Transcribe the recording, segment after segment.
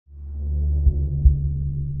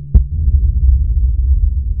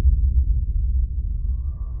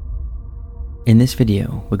In this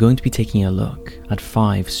video, we're going to be taking a look at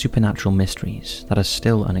 5 supernatural mysteries that are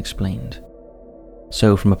still unexplained.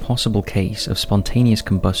 So from a possible case of spontaneous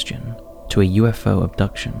combustion to a UFO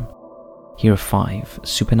abduction, here are 5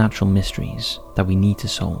 supernatural mysteries that we need to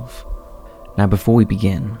solve. Now before we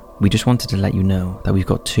begin, we just wanted to let you know that we've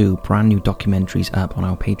got 2 brand new documentaries up on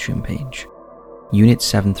our Patreon page, Unit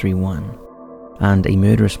 731 and a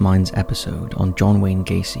Murderous Minds episode on John Wayne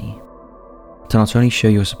Gacy. To not only show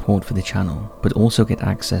your support for the channel, but also get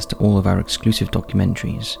access to all of our exclusive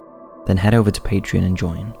documentaries, then head over to Patreon and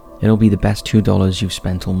join. It'll be the best $2 you've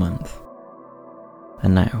spent all month.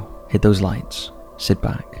 And now, hit those lights, sit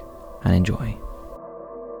back, and enjoy.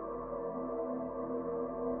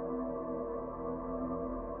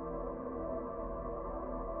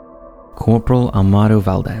 Corporal Armando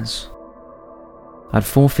Valdez. At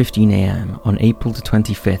 4:15 a.m. on April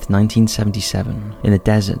 25, 1977, in the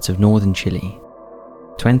deserts of northern Chile,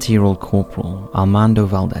 20-year-old Corporal Armando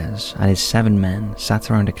Valdez and his 7 men sat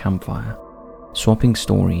around a campfire, swapping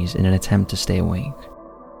stories in an attempt to stay awake.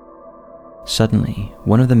 Suddenly,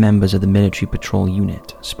 one of the members of the military patrol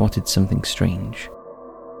unit spotted something strange.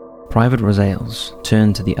 Private Rosales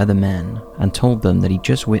turned to the other men and told them that he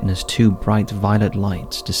just witnessed 2 bright violet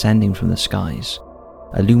lights descending from the skies,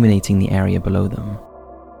 illuminating the area below them.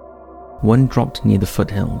 One dropped near the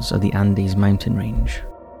foothills of the Andes mountain range,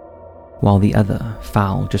 while the other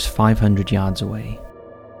fell just 500 yards away.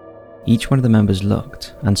 Each one of the members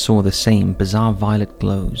looked and saw the same bizarre violet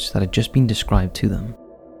glows that had just been described to them.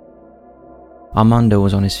 Armando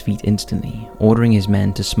was on his feet instantly, ordering his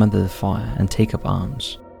men to smother the fire and take up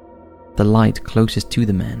arms. The light closest to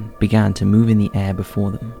the men began to move in the air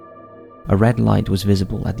before them. A red light was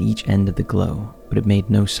visible at each end of the glow, but it made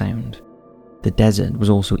no sound. The desert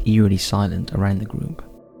was also eerily silent around the group.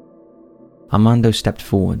 Armando stepped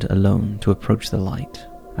forward alone to approach the light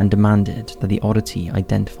and demanded that the oddity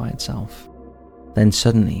identify itself. Then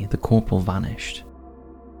suddenly the corporal vanished.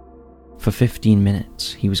 For 15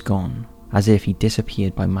 minutes he was gone, as if he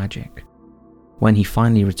disappeared by magic. When he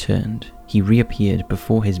finally returned, he reappeared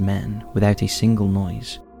before his men without a single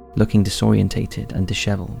noise, looking disorientated and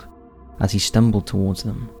disheveled as he stumbled towards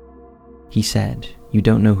them. He said, "You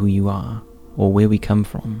don't know who you are or where we come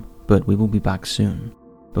from, but we will be back soon,"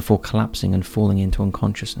 before collapsing and falling into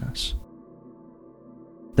unconsciousness.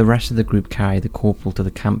 The rest of the group carried the corporal to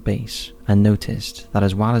the camp base and noticed that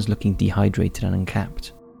as well as looking dehydrated and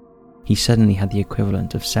unkempt, he suddenly had the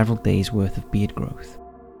equivalent of several days' worth of beard growth.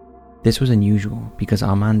 This was unusual because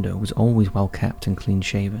Armando was always well kept and clean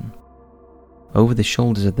shaven. Over the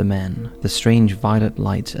shoulders of the men, the strange violet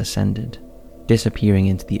lights ascended, disappearing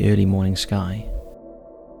into the early morning sky.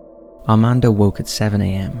 Armando woke at 7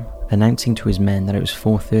 a.m, announcing to his men that it was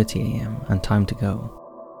 4:30 a.m. and time to go.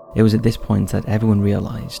 It was at this point that everyone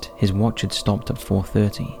realized his watch had stopped at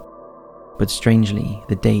 4:30, but strangely,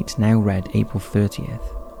 the date now read April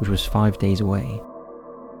 30th, which was 5 days away.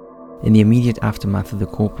 In the immediate aftermath of the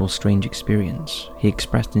corporal's strange experience, he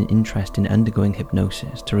expressed an interest in undergoing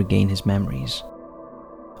hypnosis to regain his memories.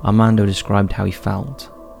 Armando described how he felt,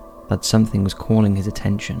 that something was calling his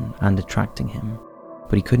attention and attracting him,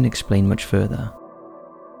 but he couldn't explain much further.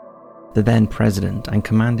 The then President and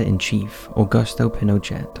Commander-in-Chief, Augusto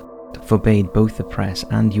Pinochet, forbade both the press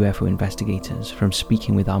and UFO investigators from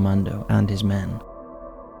speaking with Armando and his men.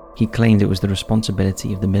 He claimed it was the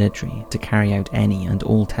responsibility of the military to carry out any and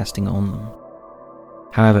all testing on them.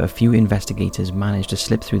 However, a few investigators managed to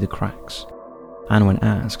slip through the cracks, and when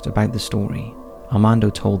asked about the story, Armando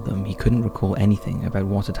told them he couldn't recall anything about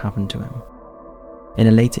what had happened to him. In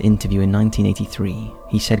a later interview in 1983,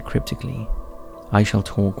 he said cryptically, "I shall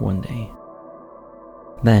talk one day."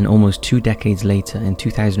 Then, almost 2 decades later, in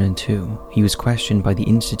 2002, he was questioned by the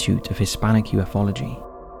Institute of Hispanic Ufology.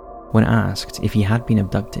 When asked if he had been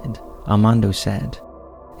abducted, Armando said,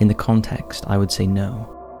 "In the context, I would say no,"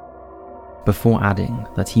 before adding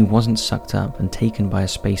that he wasn't sucked up and taken by a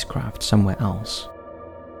spacecraft somewhere else.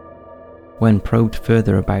 When probed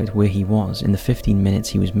further about where he was in the 15 minutes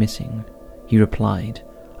he was missing, he replied,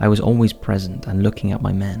 "I was always present and looking at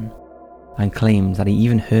my men," and claimed that he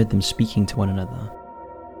even heard them speaking to one another.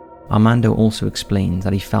 Armando also explained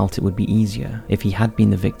that he felt it would be easier if he had been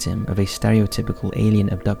the victim of a stereotypical alien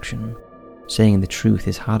abduction, saying the truth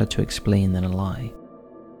is harder to explain than a lie.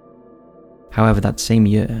 However, that same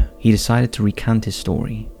year, he decided to recant his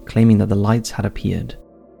story, claiming that the lights had appeared,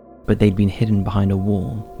 but they'd been hidden behind a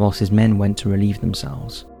wall whilst his men went to relieve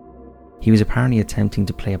themselves. He was apparently attempting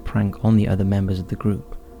to play a prank on the other members of the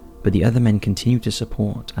group, but the other men continued to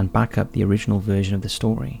support and back up the original version of the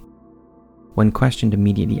story. When questioned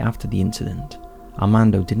immediately after the incident,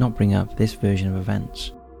 Armando did not bring up this version of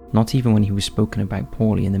events, not even when he was spoken about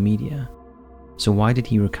poorly in the media. So why did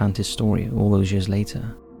he recant his story all those years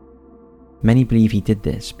later? Many believe he did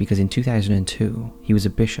this because in 2002 he was a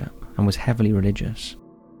bishop and was heavily religious.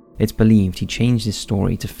 It's believed he changed his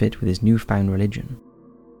story to fit with his newfound religion,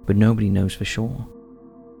 but nobody knows for sure.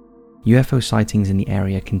 UFO sightings in the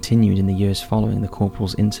area continued in the years following the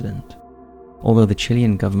corporal's incident, although the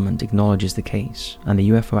Chilean government acknowledges the case and the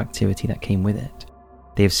UFO activity that came with it.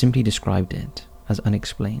 They have simply described it as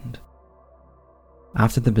unexplained.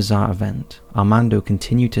 After the bizarre event, Armando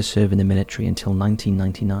continued to serve in the military until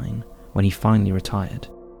 1999, when he finally retired.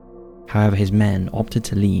 However, his men opted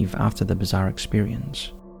to leave after the bizarre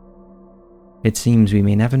experience. It seems we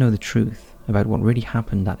may never know the truth about what really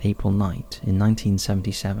happened that April night in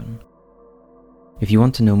 1977. If you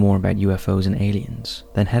want to know more about UFOs and aliens,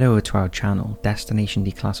 then head over to our channel Destination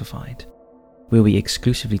Declassified, where we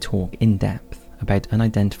exclusively talk in depth about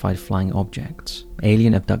unidentified flying objects,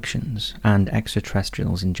 alien abductions, and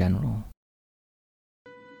extraterrestrials in general.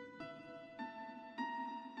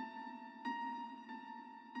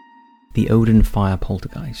 The Odin Fire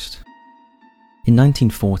Poltergeist. In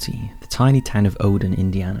 1940, the tiny town of Odin,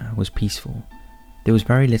 Indiana was peaceful. There was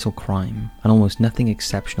very little crime, and almost nothing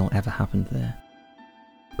exceptional ever happened there.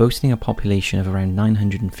 Boasting a population of around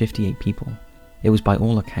 958 people, it was by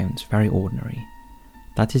all accounts very ordinary.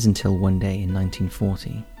 That is until one day in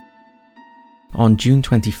 1940. On June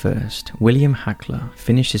 21st, William Hackler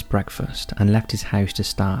finished his breakfast and left his house to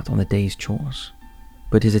start on the day's chores.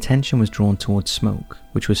 But his attention was drawn towards smoke,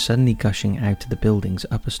 which was suddenly gushing out to the building's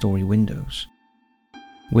upper story windows.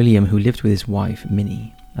 William, who lived with his wife,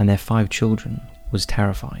 Minnie, and their 5 children, was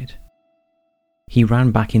terrified. He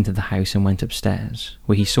ran back into the house and went upstairs,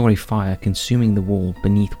 where he saw a fire consuming the wall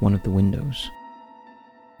beneath one of the windows.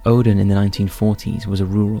 Odin in the 1940s was a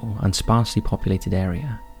rural and sparsely populated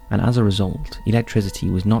area, and as a result, electricity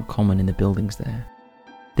was not common in the buildings there.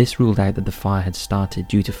 This ruled out that the fire had started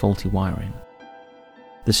due to faulty wiring.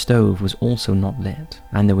 The stove was also not lit,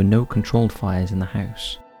 and there were no controlled fires in the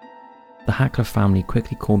house. The Hackler family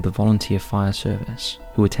quickly called the volunteer fire service,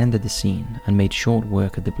 who attended the scene and made short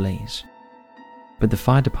work of the blaze. But the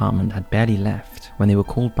fire department had barely left when they were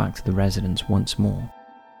called back to the residence once more,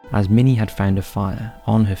 as Minnie had found a fire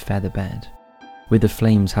on her feather bed, with the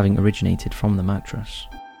flames having originated from the mattress.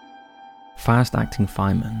 Fast-acting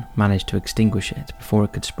firemen managed to extinguish it before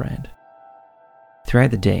it could spread.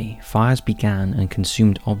 Throughout the day, fires began and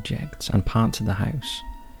consumed objects and parts of the house.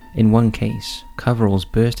 In one case, coveralls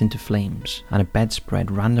burst into flames and a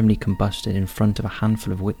bedspread randomly combusted in front of a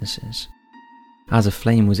handful of witnesses. As a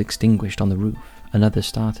flame was extinguished on the roof, another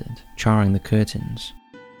started, charring the curtains.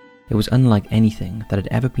 It was unlike anything that had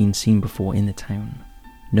ever been seen before in the town.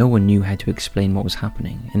 No one knew how to explain what was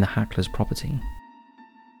happening in the Hackler's property.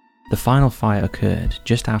 The final fire occurred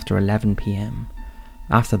just after 11 p.m.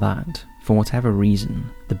 After that, for whatever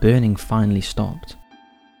reason, the burning finally stopped.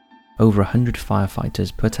 Over 100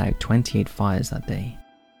 firefighters put out 28 fires that day,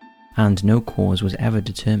 and no cause was ever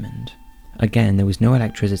determined. Again, there was no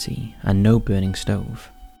electricity and no burning stove.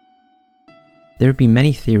 There have been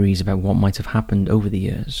many theories about what might have happened over the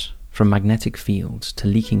years, from magnetic fields to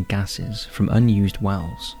leaking gases from unused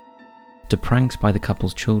wells, to pranks by the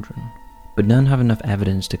couple's children, but none have enough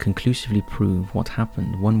evidence to conclusively prove what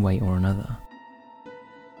happened one way or another.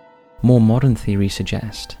 More modern theories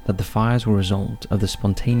suggest that the fires were a result of the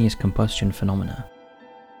spontaneous combustion phenomena.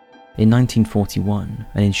 In 1941,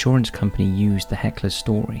 an insurance company used the Heckler's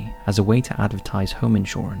story as a way to advertise home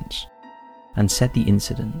insurance, and said the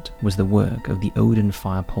incident was the work of the Odin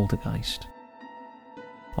Fire Poltergeist.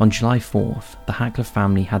 On July 4th, the Hackler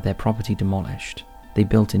family had their property demolished. They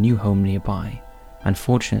built a new home nearby, and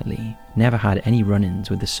fortunately never had any run-ins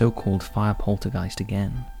with the so-called fire poltergeist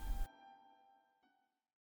again.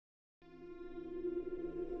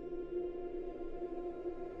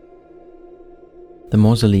 The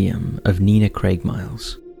Mausoleum of Nina Craig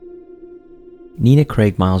Miles. Nina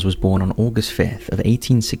Craig Miles was born on August 5th of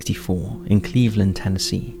 1864 in Cleveland,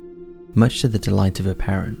 Tennessee, much to the delight of her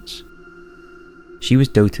parents. She was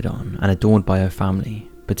doted on and adored by her family,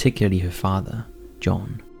 particularly her father,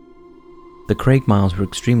 John. The Craig Miles were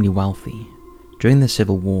extremely wealthy. During the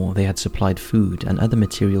Civil War, they had supplied food and other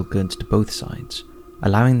material goods to both sides,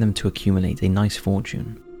 allowing them to accumulate a nice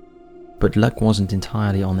fortune. But luck wasn't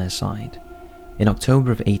entirely on their side. In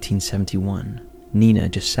October of 1871, Nina,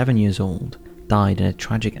 just 7 years old, died in a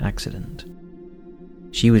tragic accident.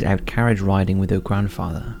 She was out carriage riding with her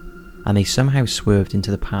grandfather, and they somehow swerved into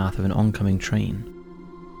the path of an oncoming train.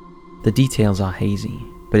 The details are hazy,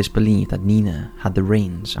 but it's believed that Nina had the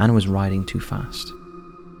reins and was riding too fast.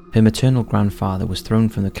 Her maternal grandfather was thrown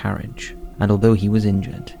from the carriage, and although he was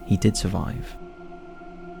injured, he did survive.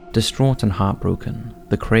 Distraught and heartbroken,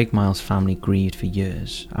 the Craig Miles family grieved for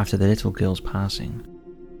years after the little girl's passing.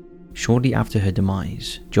 Shortly after her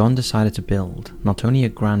demise, John decided to build not only a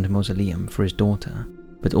grand mausoleum for his daughter,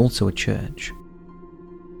 but also a church.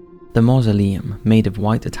 The mausoleum, made of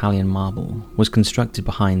white Italian marble, was constructed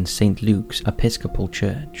behind St. Luke's Episcopal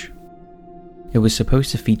Church. It was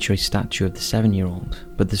supposed to feature a statue of the 7-year-old,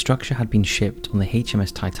 but the structure had been shipped on the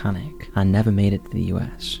HMS Titanic and never made it to the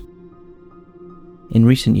US. In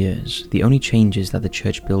recent years, the only changes that the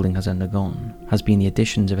church building has undergone has been the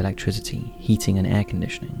additions of electricity, heating and air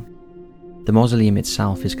conditioning. The mausoleum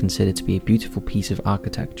itself is considered to be a beautiful piece of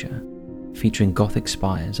architecture, featuring Gothic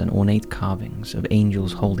spires and ornate carvings of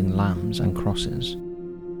angels holding lambs and crosses.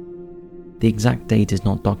 The exact date is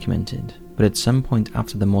not documented, but at some point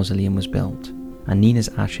after the mausoleum was built and Nina's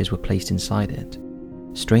ashes were placed inside it,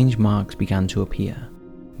 strange marks began to appear,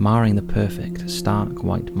 marring the perfect, stark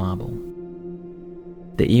white marble.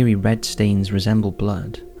 The eerie red stains resemble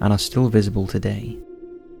blood and are still visible today.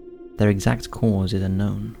 Their exact cause is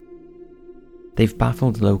unknown. They've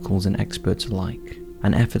baffled locals and experts alike,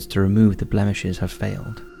 and efforts to remove the blemishes have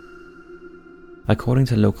failed. According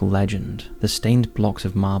to local legend, the stained blocks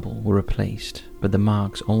of marble were replaced, but the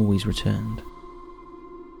marks always returned.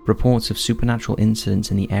 Reports of supernatural incidents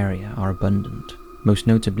in the area are abundant, most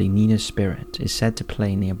notably Nina's spirit is said to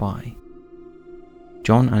play nearby.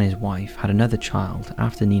 John and his wife had another child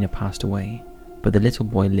after Nina passed away, but the little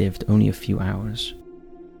boy lived only a few hours.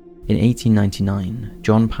 In 1899,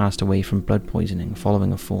 John passed away from blood poisoning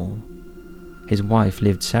following a fall. His wife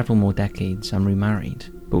lived several more decades and remarried,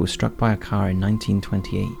 but was struck by a car in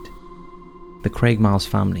 1928. The Craig Miles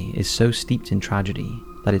family is so steeped in tragedy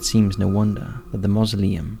that it seems no wonder that the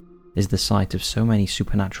mausoleum is the site of so many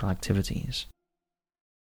supernatural activities.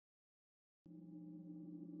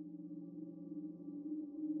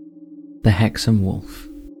 The Hexham Wolf.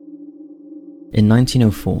 In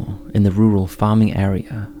 1904, in the rural farming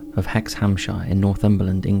area of Hexhamshire in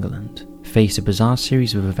Northumberland, England, faced a bizarre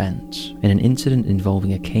series of events in an incident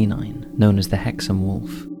involving a canine known as the Hexham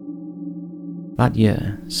Wolf. That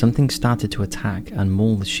year, something started to attack and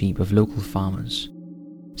maul the sheep of local farmers.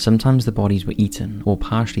 Sometimes the bodies were eaten or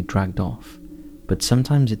partially dragged off, but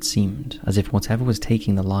sometimes it seemed as if whatever was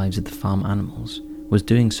taking the lives of the farm animals was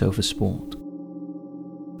doing so for sport.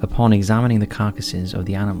 Upon examining the carcasses of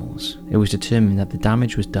the animals, it was determined that the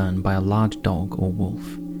damage was done by a large dog or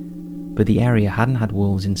wolf, but the area hadn't had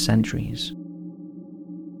wolves in centuries.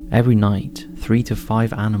 Every night, 3 to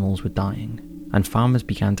 5 animals were dying, and farmers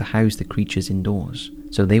began to house the creatures indoors,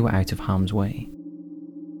 so they were out of harm's way.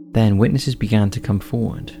 Then witnesses began to come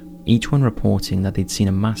forward, each one reporting that they'd seen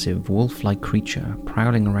a massive wolf-like creature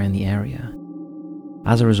prowling around the area.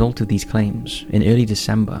 As a result of these claims, in early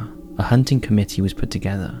December, a hunting committee was put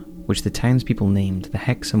together, which the townspeople named the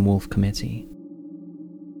Hexham Wolf Committee.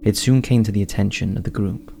 It soon came to the attention of the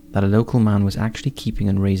group that a local man was actually keeping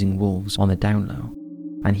and raising wolves on the down low,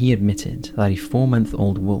 and he admitted that a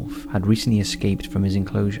 4-month-old wolf had recently escaped from his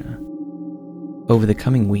enclosure. Over the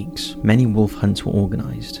coming weeks, many wolf hunts were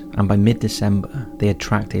organised, and by mid-December they had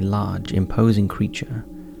tracked a large, imposing creature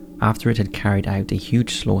after it had carried out a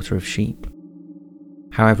huge slaughter of sheep.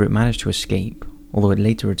 However, it managed to escape, although it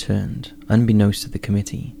later returned, unbeknownst to the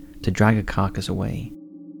committee, to drag a carcass away.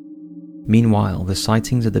 Meanwhile, the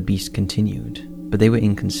sightings of the beast continued, but they were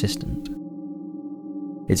inconsistent.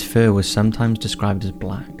 Its fur was sometimes described as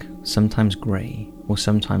black, sometimes grey, or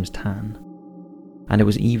sometimes tan, and it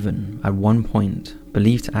was even, at one point,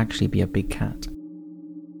 believed to actually be a big cat.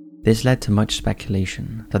 This led to much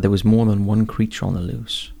speculation that there was more than one creature on the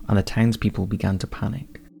loose, and the townspeople began to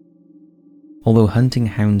panic. Although hunting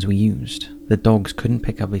hounds were used, the dogs couldn't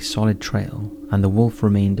pick up a solid trail, and the wolf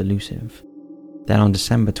remained elusive. Then on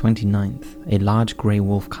December 29th, a large grey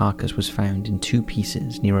wolf carcass was found in 2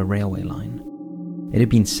 pieces near a railway line. It had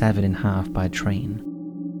been severed in half by a train.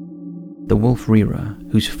 The wolf rearer,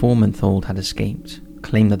 whose 4-month-old had escaped,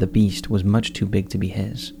 claimed that the beast was much too big to be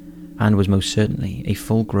his, and was most certainly a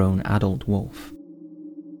full-grown adult wolf.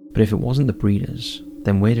 But if it wasn't the breeders,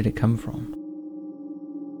 then where did it come from?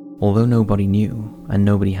 Although nobody knew, and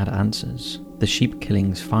nobody had answers, the sheep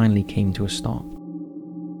killings finally came to a stop.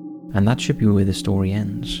 And that should be where the story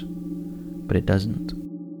ends. But it doesn't.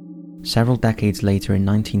 Several decades later in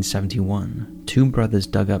 1971, 2 brothers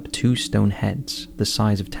dug up 2 stone heads the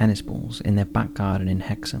size of tennis balls in their back garden in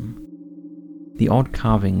Hexham. The odd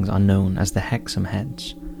carvings are known as the Hexham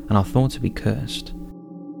heads and are thought to be cursed.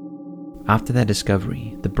 After their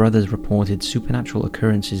discovery, the brothers reported supernatural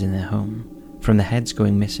occurrences in their home, from the heads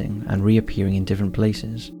going missing and reappearing in different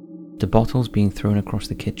places, to bottles being thrown across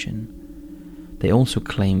the kitchen, They also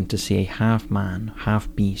claimed to see a half-man,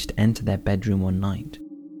 half-beast enter their bedroom one night,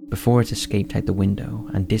 before it escaped out the window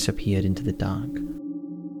and disappeared into the dark.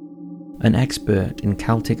 An expert in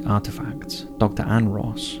Celtic artifacts, Dr. Anne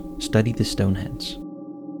Ross, studied the stoneheads.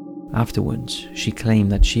 Afterwards, she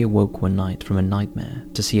claimed that she awoke one night from a nightmare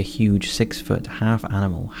to see a huge 6-foot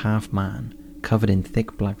half-animal, half-man, covered in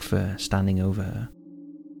thick black fur standing over her.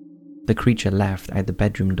 The creature left out the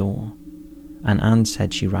bedroom door, and Anne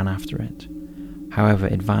said she ran after it. However,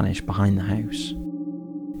 it vanished behind the house.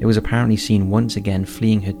 It was apparently seen once again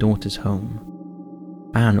fleeing her daughter's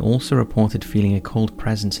home. Anne also reported feeling a cold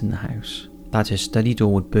presence in the house, that her study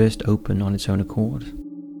door would burst open on its own accord,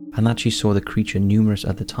 and that she saw the creature numerous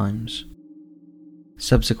other times.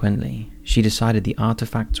 Subsequently, she decided the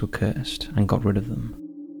artifacts were cursed and got rid of them.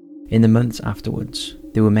 In the months afterwards,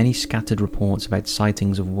 there were many scattered reports about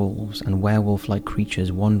sightings of wolves and werewolf-like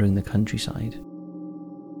creatures wandering the countryside.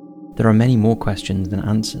 There are many more questions than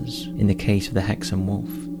answers in the case of the Hexham wolf.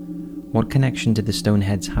 What connection did the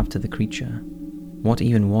stoneheads have to the creature? What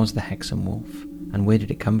even was the Hexham wolf, and where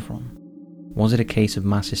did it come from? Was it a case of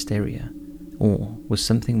mass hysteria, or was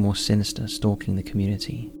something more sinister stalking the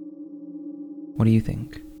community? What do you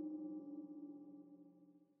think?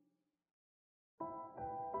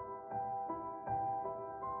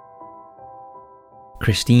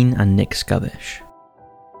 Christine and Nick Scubbish.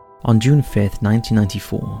 On June 5th,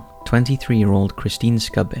 1994, 23-year-old Christine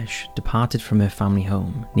Scubbish departed from her family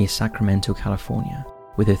home near Sacramento, California,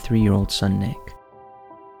 with her 3-year-old son Nick.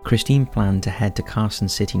 Christine planned to head to Carson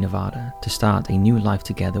City, Nevada to start a new life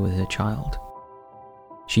together with her child.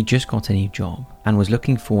 She just got a new job and was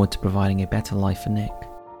looking forward to providing a better life for Nick.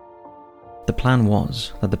 The plan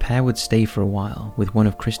was that the pair would stay for a while with one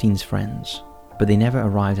of Christine's friends, but they never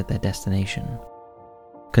arrived at their destination.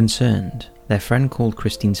 Concerned, their friend called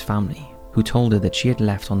Christine's family, who told her that she had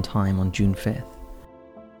left on time on June 5th.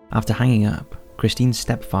 After hanging up, Christine's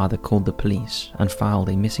stepfather called the police and filed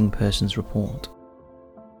a missing persons report.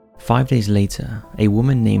 5 days later, a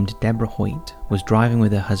woman named Deborah Hoyt was driving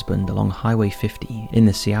with her husband along Highway 50 in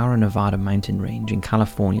the Sierra Nevada mountain range in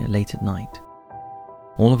California late at night.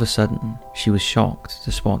 All of a sudden, she was shocked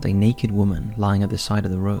to spot a naked woman lying at the side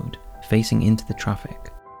of the road, facing into the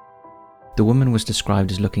traffic. The woman was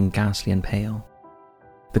described as looking ghastly and pale.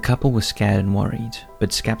 The couple was scared and worried,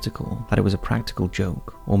 but skeptical that it was a practical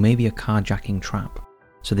joke or maybe a carjacking trap,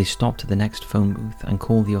 so they stopped at the next phone booth and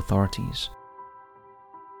called the authorities.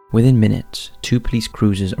 Within minutes, 2 police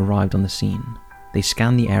cruisers arrived on the scene. They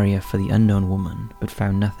scanned the area for the unknown woman, but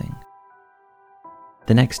found nothing.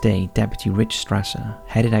 The next day, Deputy Rich Strasser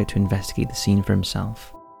headed out to investigate the scene for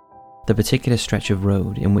himself. The particular stretch of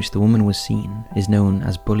road in which the woman was seen is known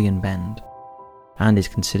as Bullion Bend, and is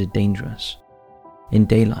considered dangerous. In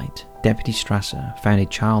daylight, Deputy Strasser found a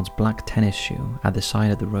child's black tennis shoe at the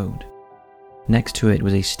side of the road. Next to it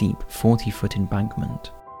was a steep 40-foot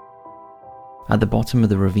embankment. At the bottom of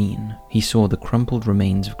the ravine, he saw the crumpled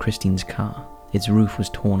remains of Christine's car. Its roof was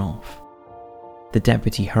torn off. The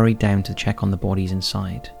deputy hurried down to check on the bodies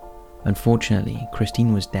inside. Unfortunately,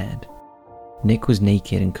 Christine was dead. Nick was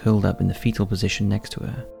naked and curled up in the fetal position next to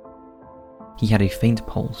her. He had a faint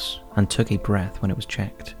pulse and took a breath when it was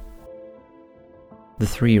checked. The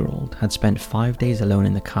 3-year-old had spent 5 days alone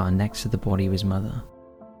in the car next to the body of his mother.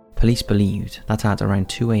 Police believed that at around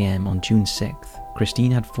 2 a.m. on June 6th,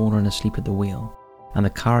 Christine had fallen asleep at the wheel and the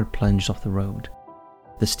car had plunged off the road.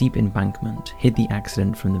 The steep embankment hid the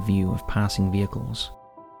accident from the view of passing vehicles.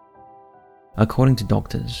 According to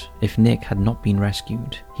doctors, if Nick had not been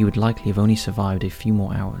rescued, he would likely have only survived a few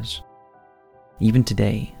more hours. Even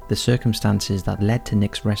today, the circumstances that led to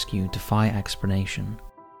Nick's rescue defy explanation.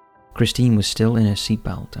 Christine was still in her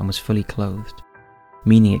seatbelt and was fully clothed,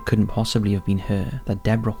 meaning it couldn't possibly have been her that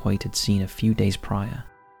Deborah Hoyt had seen a few days prior.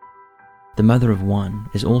 The mother of one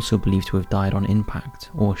is also believed to have died on impact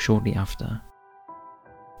or shortly after.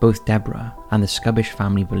 Both Deborah and the Scubbish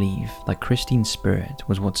family believe that Christine's spirit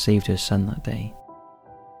was what saved her son that day.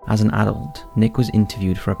 As an adult, Nick was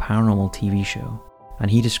interviewed for a paranormal TV show, and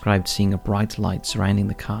he described seeing a bright light surrounding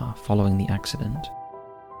the car following the accident.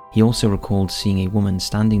 He also recalled seeing a woman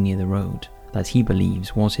standing near the road that he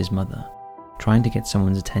believes was his mother, trying to get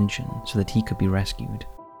someone's attention so that he could be rescued.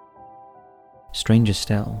 Stranger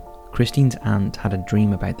still, Christine's aunt had a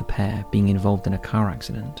dream about the pair being involved in a car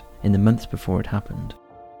accident in the months before it happened.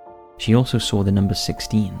 She also saw the number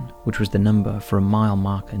 16, which was the number for a mile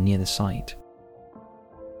marker near the site.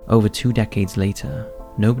 Over 2 decades later,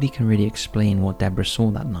 nobody can really explain what Deborah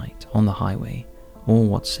saw that night on the highway or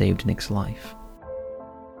what saved Nick's life.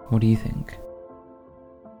 What do you think?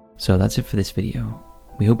 So that's it for this video.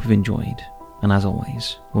 We hope you've enjoyed. and as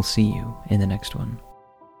always, we'll see you in the next one.